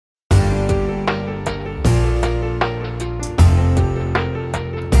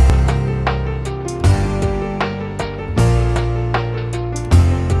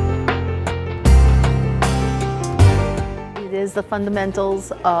is the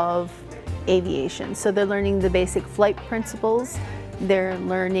fundamentals of aviation. So they're learning the basic flight principles, they're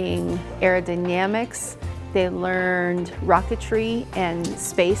learning aerodynamics, they learned rocketry and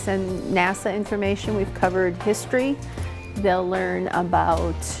space and NASA information. We've covered history. They'll learn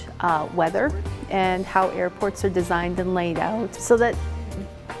about weather and how airports are designed and laid out so that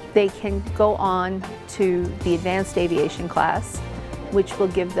they can go on to the advanced aviation class, which will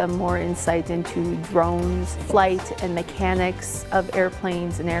give them more insight into drones, flight and mechanics of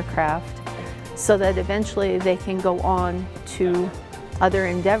airplanes and aircraft, so that eventually they can go on to other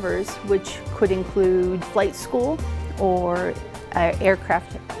endeavors, which could include flight school or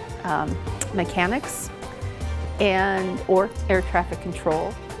aircraft mechanics or air traffic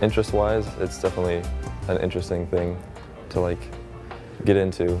control. Interest-wise, it's definitely an interesting thing to get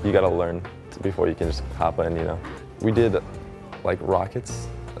into. You got to learn before you can just hop in, you know. We did rockets,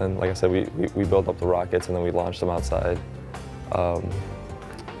 and like I said, we built up the rockets and then we launched them outside.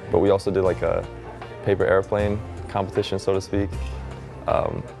 But we also did a paper airplane competition, so to speak.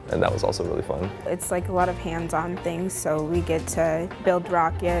 And that was also really fun. It's a lot of hands-on things, so we get to build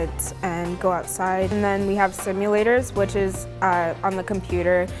rockets and go outside. And then we have simulators, which is on the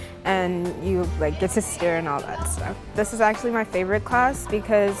computer, and you get to steer and all that stuff. This is actually my favorite class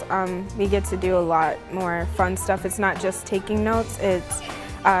because we get to do a lot more fun stuff. It's not just taking notes, it's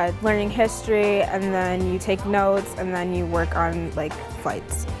learning history, and then you take notes, and then you work on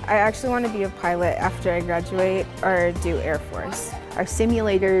flights. I actually want to be a pilot after I graduate or do Air Force. Our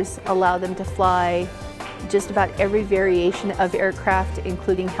simulators allow them to fly just about every variation of aircraft,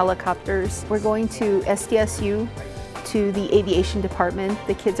 including helicopters. We're going to SDSU, to the aviation department.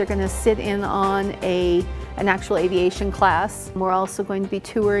 The kids are going to sit in on an actual aviation class. We're also going to be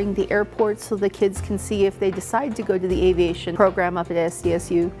touring the airports so the kids can see, if they decide to go to the aviation program up at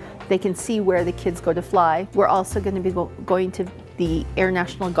SDSU, they can see where the kids go to fly. We're also going to be going to the Air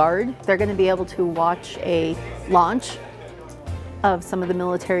National Guard. They're going to be able to watch a launch of some of the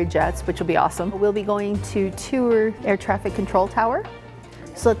military jets, which will be awesome. We'll be going to tour Air Traffic Control Tower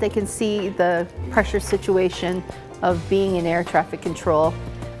so that they can see the pressure situation of being in air traffic control.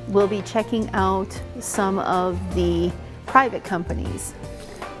 We'll be checking out some of the private companies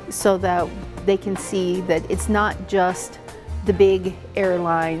so that they can see that it's not just the big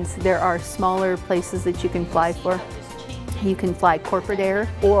airlines. There are smaller places that you can fly for. You can fly corporate air,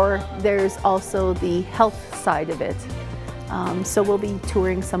 or there's also the health side of it. So we'll be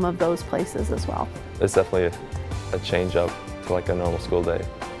touring some of those places as well. It's definitely a change up to a normal school day,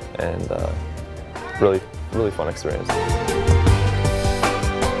 and really fun experience.